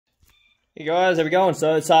Hey guys, how we going?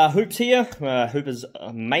 So it's Hoops here, Hooper's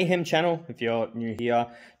Mayhem channel. If you're new here,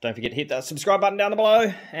 don't forget to hit that subscribe button down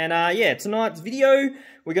below. And yeah, tonight's video,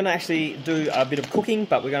 we're going to actually do a bit of cooking,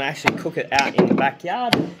 but we're going to actually cook it out in the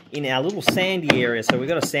backyard in our little sandy area. So we've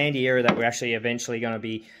got a sandy area that we're actually eventually going to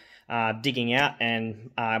be digging out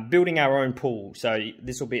and building our own pool. So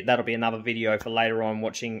that'll be another video for later on,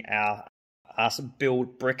 watching us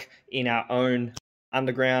build brick in our own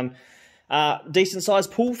underground decent sized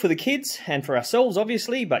pool for the kids and for ourselves,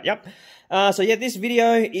 obviously. But yep. So yeah, this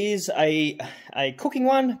video is a cooking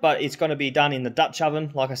one, but it's going to be done in the Dutch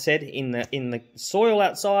oven, like I said, in the soil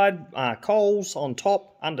outside, coals on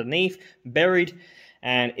top, underneath, buried,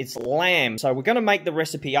 and it's lamb. So we're going to make the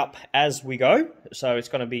recipe up as we go. So it's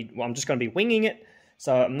going to be, well, I'm just going to be winging it.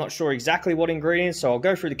 So I'm not sure exactly what ingredients, so I'll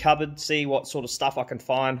go through the cupboard, see what sort of stuff I can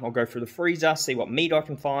find. I'll go through the freezer, see what meat I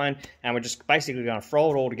can find, and we're just basically going to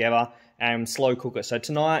throw it all together and slow cook it. So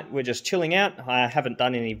tonight, we're just chilling out. I haven't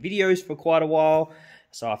done any videos for quite a while,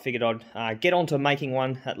 so I figured I'd get onto making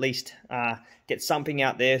one, at least get something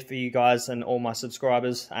out there for you guys and all my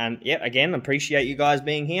subscribers. And yeah, again, appreciate you guys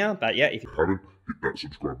being here, but yeah, if you haven't, hit that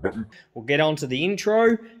subscribe button. We'll get on to the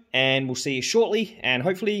intro, and we'll see you shortly, and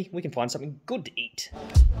hopefully we can find something good to eat.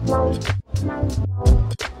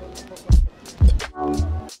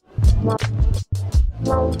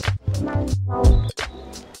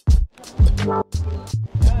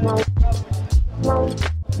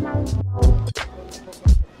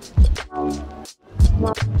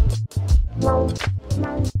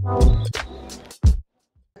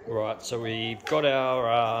 Right, so we've got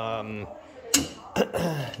our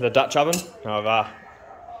the Dutch oven. I've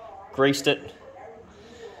greased it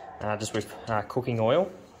just with cooking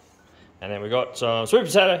oil, and then we got some sweet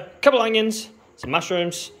potato, a couple of onions, some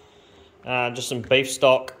mushrooms, just some beef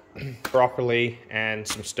stock, broccoli, and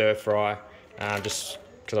some stir fry, just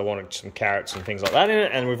because I wanted some carrots and things like that in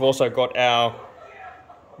it. And we've also got our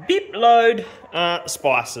beep load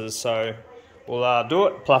spices, so we'll do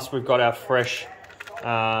it. Plus we've got our fresh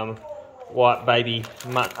white baby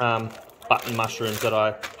button mushrooms that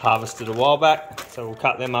I harvested a while back, so we'll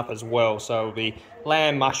cut them up as well. So it'll be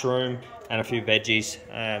lamb, mushroom, and a few veggies,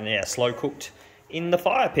 and yeah, slow cooked in the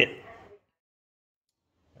fire pit.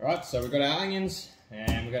 Alright, so we've got our onions,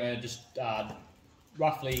 and we're going to just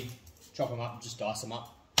roughly chop them up, just dice them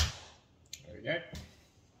up. There we go.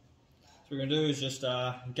 So what we're going to do is just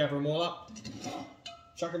gather them all up,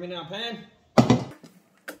 chuck them in our pan.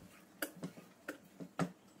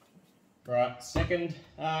 Right, second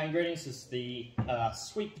ingredients is the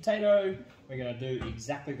sweet potato. We're going to do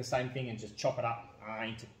exactly the same thing and just chop it up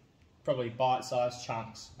into probably bite-sized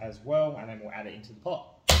chunks as well, and then we'll add it into the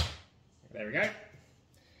pot. There we go.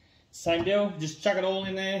 Same deal, just chuck it all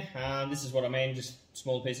in there. This is what I mean, just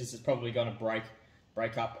small pieces. It's probably going to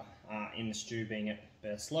break up in the stew, being it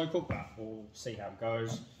a slow cook, but we'll see how it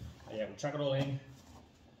goes. Yeah, we'll chuck it all in.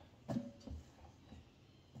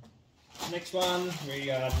 Next one, we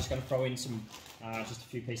are just going to throw in some, just a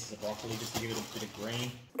few pieces of broccoli, just to give it a bit of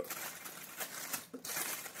green.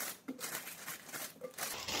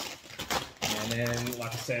 And then,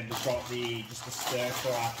 like I said, we've got just the stir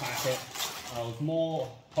fry packet. I was more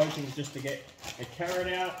hoping just to get the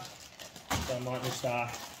carrot out, so I might just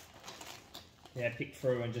pick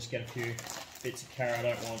through and just get a few bits of carrot. I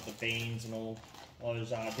don't want the beans and all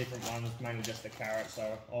those different ones, mainly just the carrot,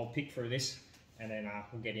 so I'll pick through this, and then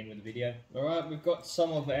we'll get in with the video. Alright, we've got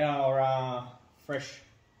some of our fresh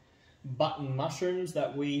button mushrooms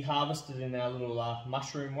that we harvested in our little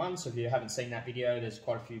mushroom one. So if you haven't seen that video, there's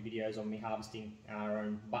quite a few videos on me harvesting our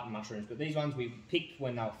own button mushrooms. But these ones we picked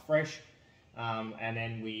when they were fresh, and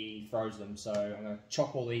then we froze them. So I'm going to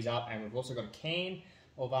chop all these up, and we've also got a can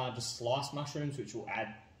of just sliced mushrooms, which we'll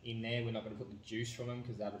add in there. We're not going to put the juice from them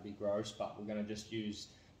because that would be gross, but we're going to just use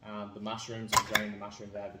the mushrooms and drain the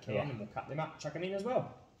mushrooms out of the can, and we'll cut them up, chuck them in as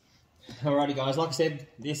well. Alrighty guys, like I said,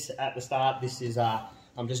 this at the start, this is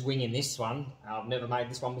I'm just winging this one. I've never made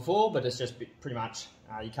this one before, but it's just pretty much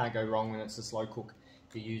you can't go wrong when it's a slow cook.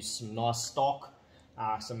 You use some nice stock,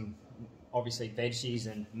 some obviously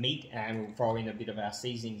veggies and meat, and we'll throw in a bit of our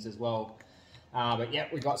seasonings as well. But yeah,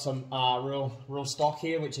 we've got some real stock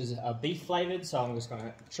here, which is beef flavoured, so I'm just going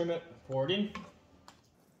to trim it, pour it in.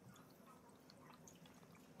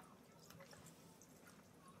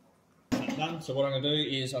 Done. So what I'm going to do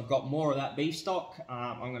is, I've got more of that beef stock.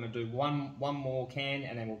 I'm going to do one more can,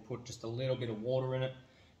 and then we'll put just a little bit of water in it.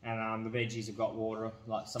 And the veggies have got water,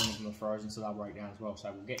 like some of them are frozen, so they'll break down as well.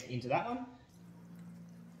 So we'll get into that one.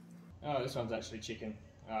 Oh, this one's actually chicken.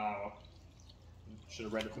 Should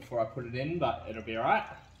have read it before I put it in, but it'll be alright.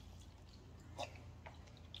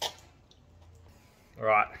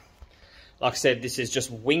 Right, like I said, this is just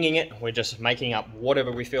winging it. We're just making up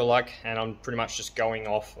whatever we feel like, and I'm pretty much just going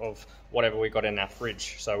off of whatever we got in our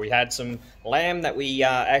fridge. So we had some lamb that we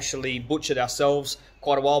actually butchered ourselves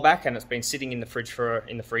quite a while back, and it's been sitting in the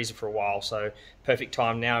freezer for a while. So perfect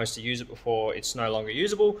time now is to use it before it's no longer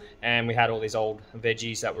usable. And we had all these old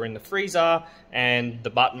veggies that were in the freezer and the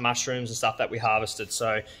button mushrooms and stuff that we harvested. So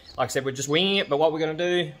like I said, we're just winging it. But what we're going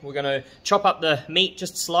to do, we're going to chop up the meat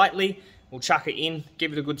just slightly. We'll chuck it in,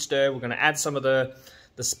 give it a good stir. We're going to add some of the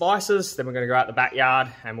spices. Then we're going to go out the backyard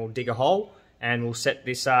and we'll dig a hole, and we'll set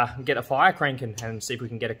this, get a fire cranking and see if we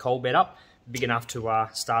can get a coal bed up big enough to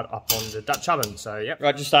start up on the Dutch oven. So yeah,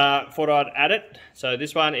 right, just thought I'd add it. So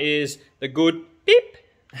this one is the good beep,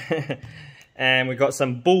 and we got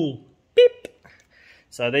some bull beep.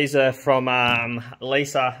 So these are from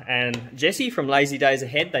Lisa and Jesse from Lazy Days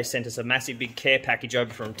Ahead. They sent us a massive big care package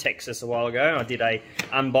over from Texas a while ago. I did a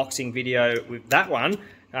unboxing video with that one,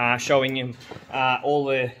 showing him all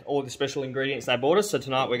the special ingredients they bought us. So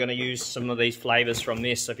tonight we're going to use some of these flavors from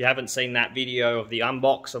this. So if you haven't seen that video of the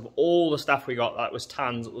unbox of all the stuff we got, that was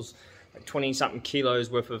tons. It was like 20-something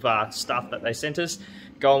kilos worth of stuff that they sent us.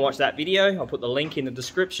 Go and watch that video. I'll put the link in the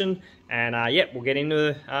description. And yeah, we'll get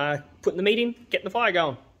into putting the meat in, getting the fire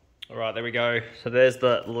going. All right, there we go. So there's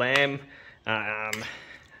the lamb.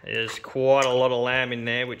 There's quite a lot of lamb in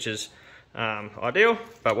there, which is ideal.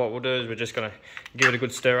 But what we'll do is we're just going to give it a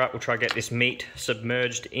good stir up. We'll try to get this meat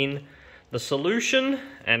submerged in the solution,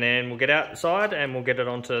 and then we'll get outside and we'll get it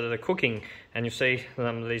onto the cooking. And you'll see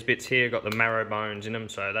some of these bits here got the marrow bones in them,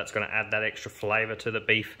 so that's going to add that extra flavour to the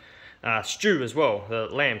beef stew as well, the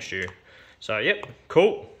lamb stew. So yep,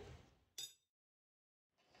 cool.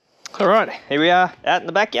 All right, here we are out in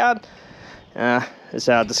the backyard. It's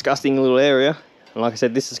our disgusting little area. And like I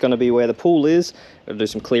said, this is going to be where the pool is. We'll do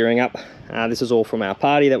some clearing up. This is all from our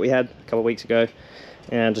party that we had a couple of weeks ago,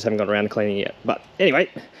 and just haven't got around to cleaning it yet. But anyway,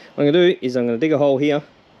 what I'm going to do is I'm going to dig a hole here.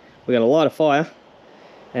 We're going to light a fire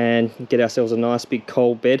and get ourselves a nice big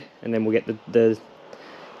coal bed, and then we'll get the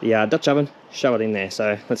Dutch oven, shove it in there.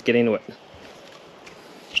 So let's get into it.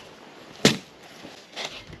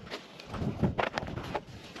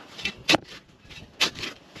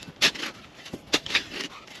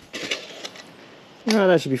 No,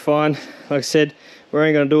 that should be fine. Like I said, we're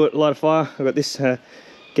only going to do it, light a fire. I've got this,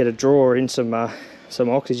 get a drawer in some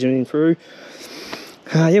oxygen in through.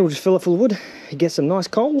 Yeah, we'll just fill it full of wood, get some nice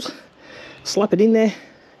coals, slap it in there,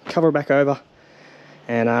 cover it back over,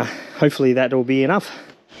 and hopefully that will be enough.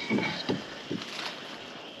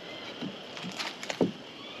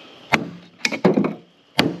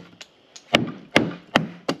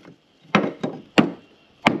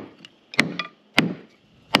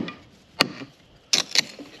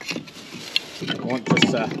 I want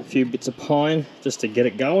just a few bits of pine just to get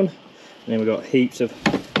it going, and then we've got heaps of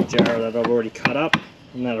jarrah that I've already cut up,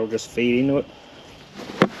 and that'll just feed into it.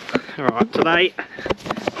 Alright, today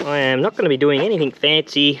I am not going to be doing anything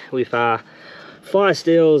fancy with fire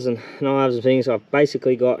steels and knives and things. I've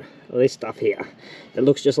basically got this stuff here. It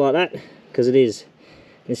looks just like that, because it is.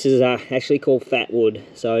 This is actually called fat wood.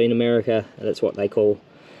 So in America, that's what they call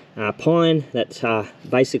pine. That's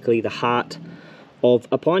basically the heart of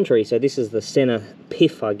a pine tree. So this is the center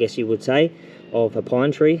pith, I guess you would say, of a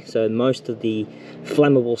pine tree. So most of the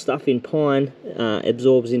flammable stuff in pine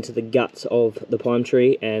absorbs into the guts of the pine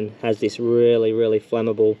tree and has this really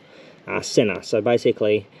flammable center. So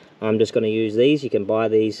basically I'm just going to use these. You can buy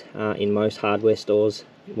these in most hardware stores.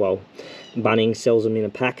 Well, Bunnings sells them in a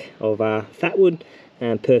pack of fat wood,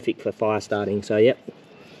 and perfect for fire starting. So yep,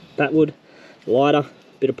 fat wood, lighter,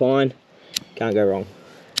 bit of pine, can't go wrong.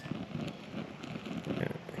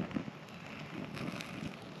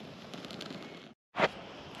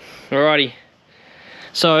 Alrighty,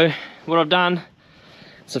 so what I've done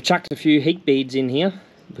is I've chucked a few heat beads in here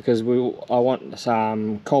because I want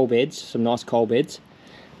some coal beds, some nice coal beds,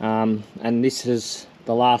 and this is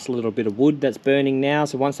the last little bit of wood that's burning now.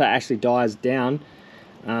 So once that actually dies down,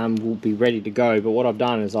 we'll be ready to go. But what I've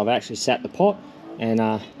done is I've actually sat the pot, and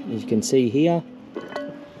as you can see here,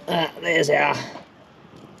 there's our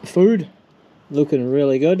food, looking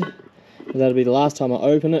really good. That'll be the last time I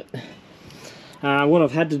open it. What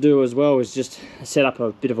I've had to do as well is just set up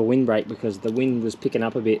a bit of a windbreak, because the wind was picking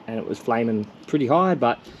up a bit and it was flaming pretty high,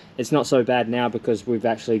 but it's not so bad now because we've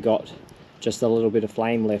actually got just a little bit of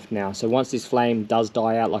flame left now. So once this flame does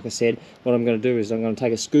die out, like I said, what I'm going to do is I'm going to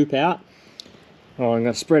take a scoop out, or I'm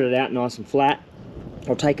going to spread it out nice and flat.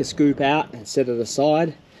 I'll take a scoop out and set it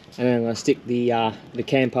aside, and then I'm going to stick the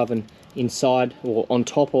camp oven inside or on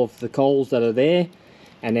top of the coals that are there,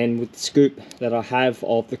 And then with the scoop that I have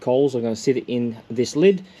of the coals, I'm going to sit it in this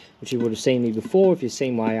lid, which you would have seen me before. If you've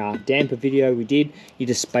seen my damper video we did, you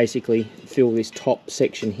just basically fill this top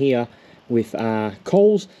section here with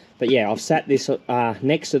coals. But yeah, I've sat this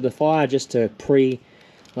next to the fire just to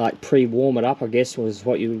pre-warm it up, I guess was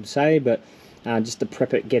what you would say, but just to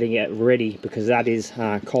prep it, getting it ready, because that is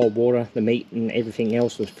cold water. The meat and everything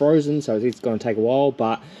else was frozen, so it's going to take a while.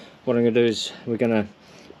 But what I'm going to do is we're going to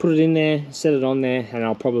put it in there, set it on there, and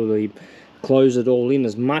I'll probably close it all in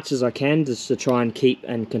as much as I can, just to try and keep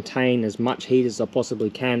and contain as much heat as I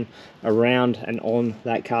possibly can around and on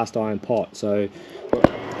that cast iron pot. So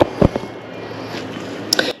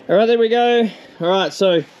alright, there we go. Alright,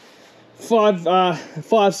 so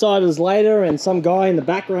five siders later, and some guy in the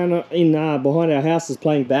background behind our house is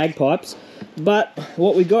playing bagpipes. But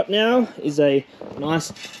what we got now is a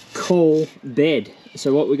nice coal bed.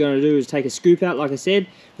 So what we're going to do is take a scoop out, like I said.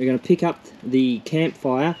 We're going to pick up the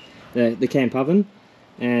campfire, the camp oven,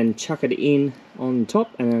 and chuck it in on top,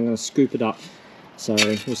 and I'm going to scoop it up. So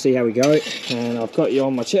we'll see how we go. And I've got you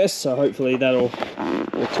on my chest, so hopefully that'll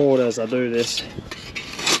record as I do this.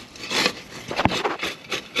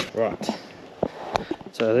 Right,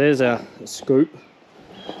 so there's our scoop.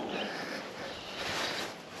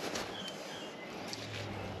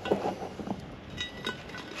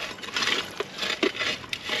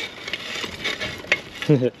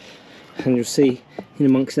 And you'll see in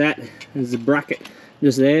amongst that there's a bracket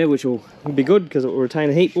just there, which will be good because it will retain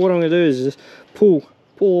the heat. But what I'm going to do is just pull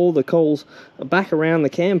all the coals back around the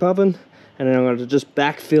camp oven, and then I'm going to just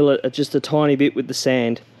backfill it just a tiny bit with the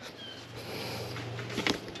sand.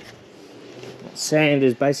 Sand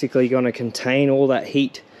is basically going to contain all that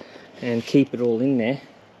heat and keep it all in there.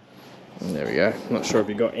 And there we go. I'm not sure if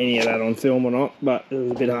you got any of that on film or not, but it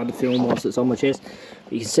was a bit hard to film whilst it's on my chest.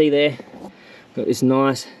 But you can see there, got this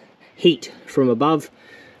nice heat from above,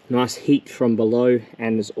 nice heat from below,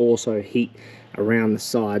 and there's also heat around the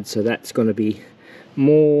side. So that's going to be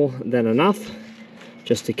more than enough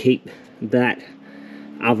just to keep that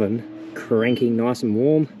oven cranking nice and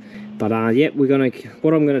warm. But yeah,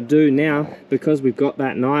 what I'm gonna do now, because we've got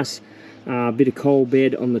that nice bit of coal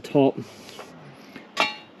bed on the top,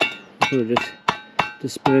 I'll just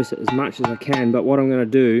disperse it as much as I can. But what I'm gonna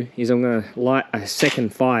do is I'm gonna light a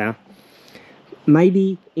second fire,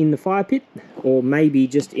 maybe in the fire pit, or maybe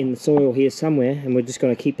just in the soil here somewhere, and we're just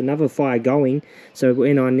gonna keep another fire going. So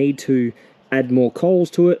when I need to add more coals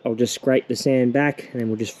to it, I'll just scrape the sand back, and then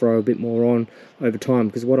we'll just throw a bit more on over time,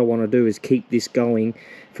 because what I want to do is keep this going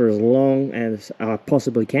for as long as I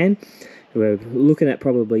possibly can. We're looking at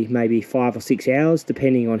probably maybe 5 or 6 hours,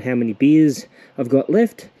 depending on how many beers I've got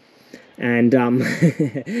left. And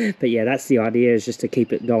but yeah, that's the idea, is just to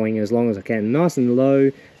keep it going as long as I can, nice and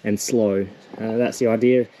low and slow. That's the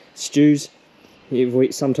idea. Stews,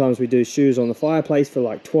 sometimes we do stews on the fireplace for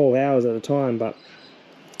like 12 hours at a time, but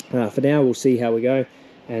for now we'll see how we go.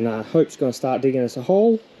 And Hope's going to start digging us a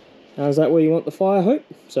hole. Is that where you want the fire, Hope?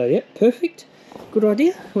 So yeah, perfect. Good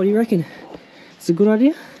idea. What do you reckon? It's a good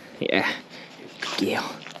idea? Yeah. Good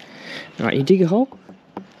girl. Alright, you dig a hole?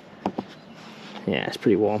 Yeah, it's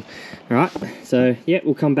pretty warm. Alright, so yeah,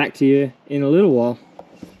 we'll come back to you in a little while.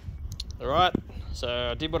 Alright, so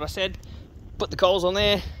I did what I said. Put the coals on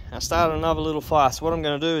there. I started another little fire. So what I'm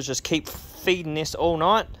going to do is just keep feeding this all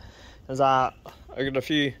night. As I got a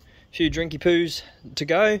few drinky poos to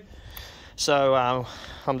go. So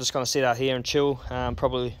I'm just going to sit out here and chill,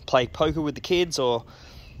 probably play poker with the kids, or,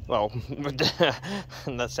 well,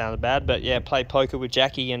 that sounded bad, but yeah, play poker with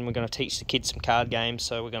Jackie, and we're going to teach the kids some card games.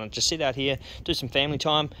 So we're going to just sit out here, do some family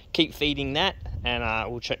time, keep feeding that, and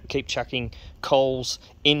we'll keep chucking coals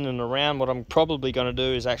in and around. What I'm probably going to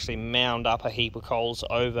do is actually mound up a heap of coals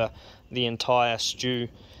over the entire stew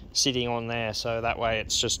sitting on there, so that way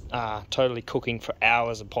it's just totally cooking for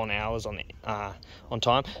hours upon hours on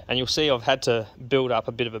time. And you'll see I've had to build up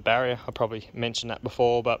a bit of a barrier. I probably mentioned that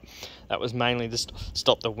before, but that was mainly just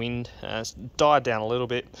stop the wind. It's died down a little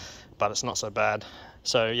bit, but it's not so bad.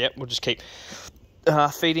 So yeah, we'll just keep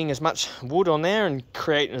feeding as much wood on there and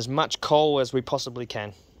creating as much coal as we possibly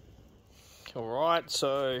can. Alright,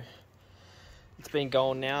 so it's been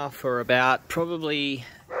going now for about probably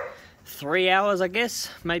 3 hours, I guess,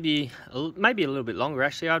 maybe a little bit longer.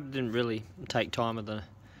 Actually, I didn't really take time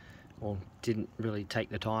didn't really take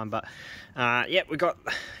the time, but yeah, we got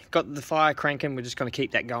the fire cranking. We're just going to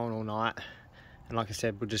keep that going all night, and like I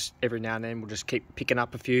said, we'll just every now and then we'll just keep picking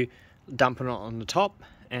up a few, dumping it on the top,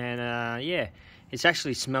 and yeah, it's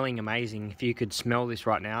actually smelling amazing. If you could smell this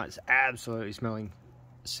right now, it's absolutely smelling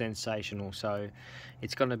sensational. So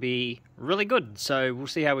it's going to be really good. So we'll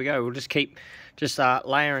see how we go. We'll just keep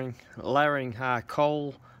layering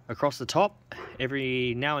coal across the top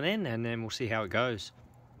every now and then we'll see how it goes.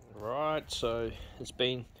 Right, so it's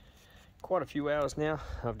been quite a few hours now.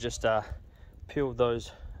 I've just peeled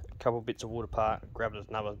those couple bits of wood apart, grabbed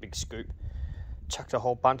another big scoop, chucked a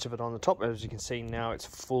whole bunch of it on the top. As you can see now, it's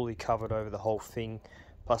fully covered over the whole thing,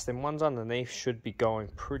 plus them ones underneath should be going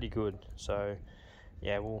pretty good. So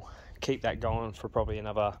yeah, we'll keep that going for probably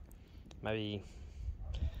another maybe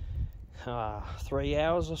 3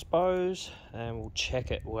 hours, I suppose, and we'll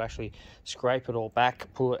check it. We'll actually scrape it all back,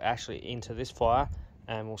 pull it actually into this fire,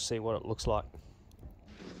 and we'll see what it looks like.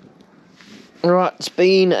 Alright, it's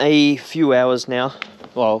been a few hours now.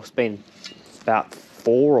 Well, it's been about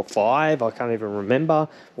 4 or 5, I can't even remember.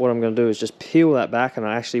 What I'm going to do is just peel that back, and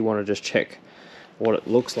I actually want to just check what it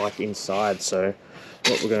looks like inside. So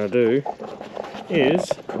what we're going to do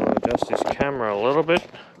is, I'll adjust this camera a little bit.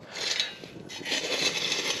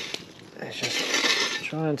 Let's just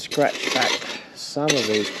try and scratch back some of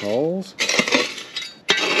these coals.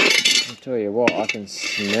 I'll tell you what, I can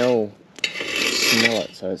smell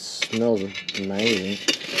it, so it smells amazing.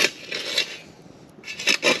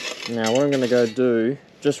 Now what I'm going to go do,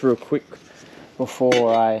 just real quick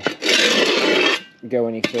before I go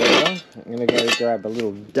any further, I'm going to go grab a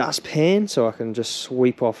little dustpan so I can just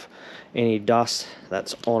sweep off any dust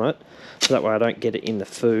that's on it, so that way I don't get it in the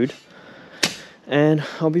food. And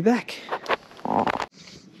I'll be back.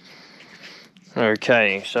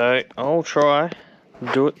 Okay, so I'll try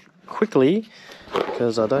and do it quickly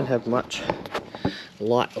because I don't have much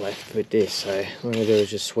light left with this. So what I'm going to do is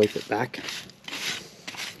just sweep it back.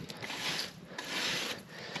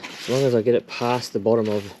 As long as I get it past the bottom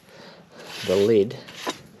of the lid,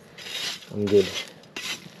 I'm good.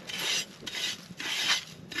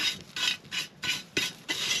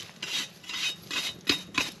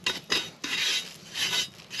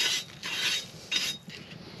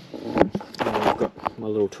 I've got my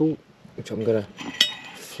little tool, which I'm going to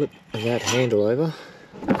flip that handle over.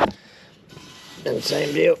 And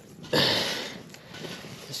same deal.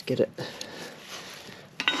 Just get it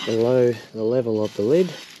below the level of the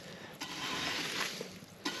lid.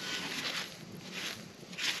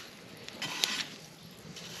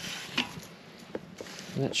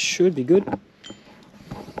 That should be good.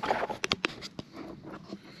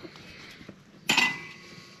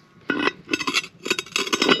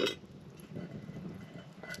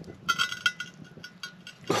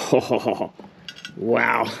 Oh,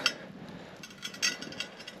 wow.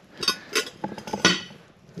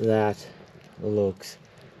 That looks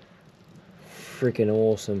freaking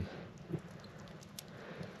awesome.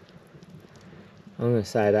 I'm going to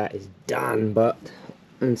say that is done, but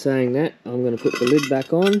in saying that, I'm going to put the lid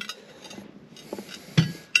back on,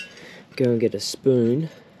 go and get a spoon,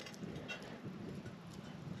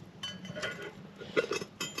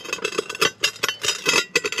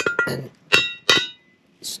 and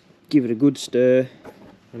give it a good stir.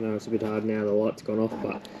 I know it's a bit hard now, the light's gone off,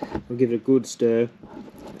 but I'll give it a good stir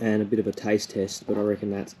and a bit of a taste test, but I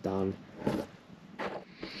reckon that's done.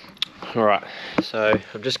 Alright, so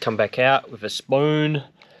I've just come back out with a spoon,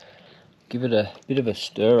 give it a bit of a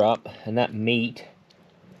stir up, and that meat,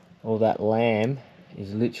 or that lamb,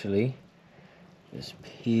 is literally just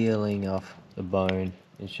peeling off the bone.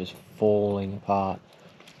 It's just falling apart,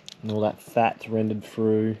 and all that fat's rendered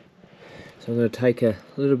through. So I'm going to take a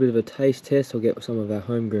little bit of a taste test. I'll get some of our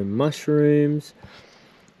homegrown mushrooms,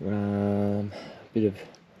 a bit of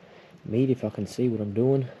meat if I can see what I'm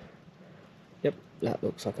doing. Yep, that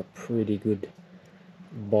looks like a pretty good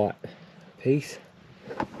bite piece.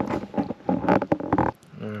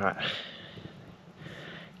 Alright,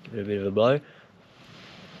 give it a bit of a blow.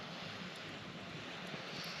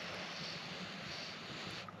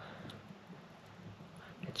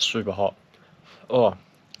 It's super hot. Oh,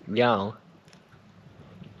 yum.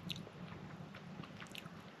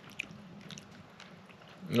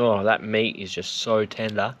 Oh, that meat is just so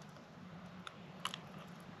tender.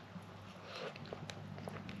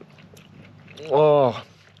 Oh.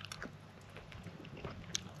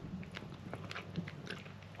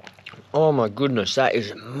 Oh my goodness, that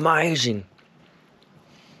is amazing.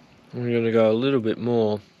 I'm going to go a little bit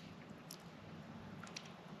more.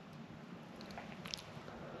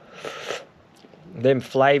 Them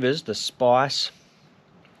flavours, the spice,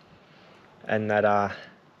 and that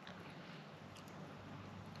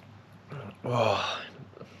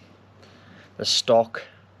the stock,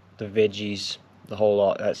 the veggies, the whole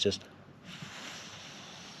lot, that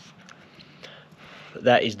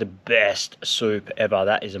is the best soup ever.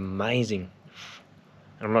 That is amazing.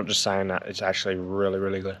 And I'm not just saying that, it's actually really,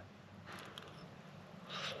 really good.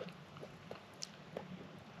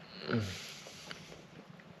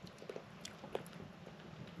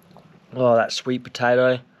 Oh, that sweet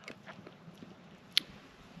potato.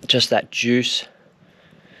 Just that juice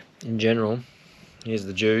in general. Here's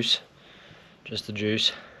the juice. Just the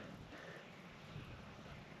juice.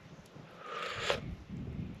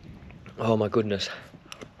 Oh my goodness.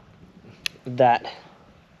 That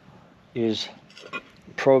is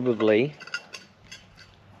probably...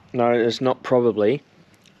 No, it's not probably.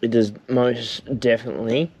 It is most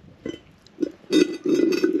definitely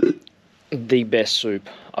the best soup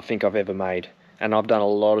I think I've ever made. And I've done a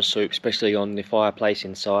lot of soup, especially on the fireplace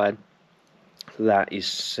inside. That is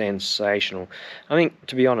sensational. I think,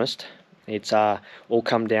 to be honest, it's all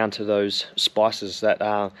come down to those spices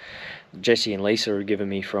that Jesse and Lisa have given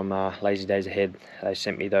me from Lazy Days Ahead. They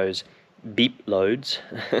sent me those beep loads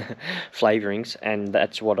flavorings, and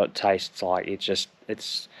that's what it tastes like. It's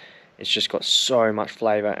just got so much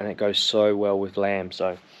flavor, and it goes so well with lamb.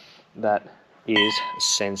 So that is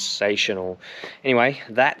sensational. Anyway,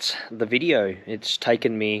 that's the video. It's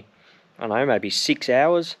taken me, I don't know, maybe 6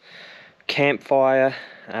 hours. Campfire,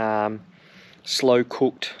 slow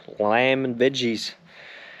cooked lamb and veggies.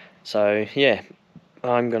 So yeah,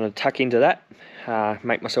 I'm gonna tuck into that,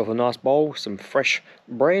 make myself a nice bowl, some fresh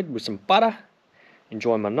bread with some butter,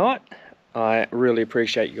 enjoy my night. I really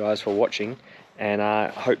appreciate you guys for watching, and I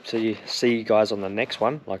hope to see you guys on the next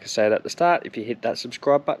one. Like I said at the start, if you hit that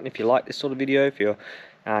subscribe button, if you like this sort of video, if you're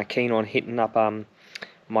keen on hitting up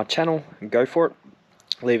my channel, go for it.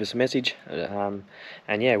 Leave us a message, and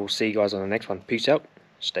yeah, we'll see you guys on the next one. Peace out,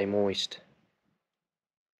 stay moist.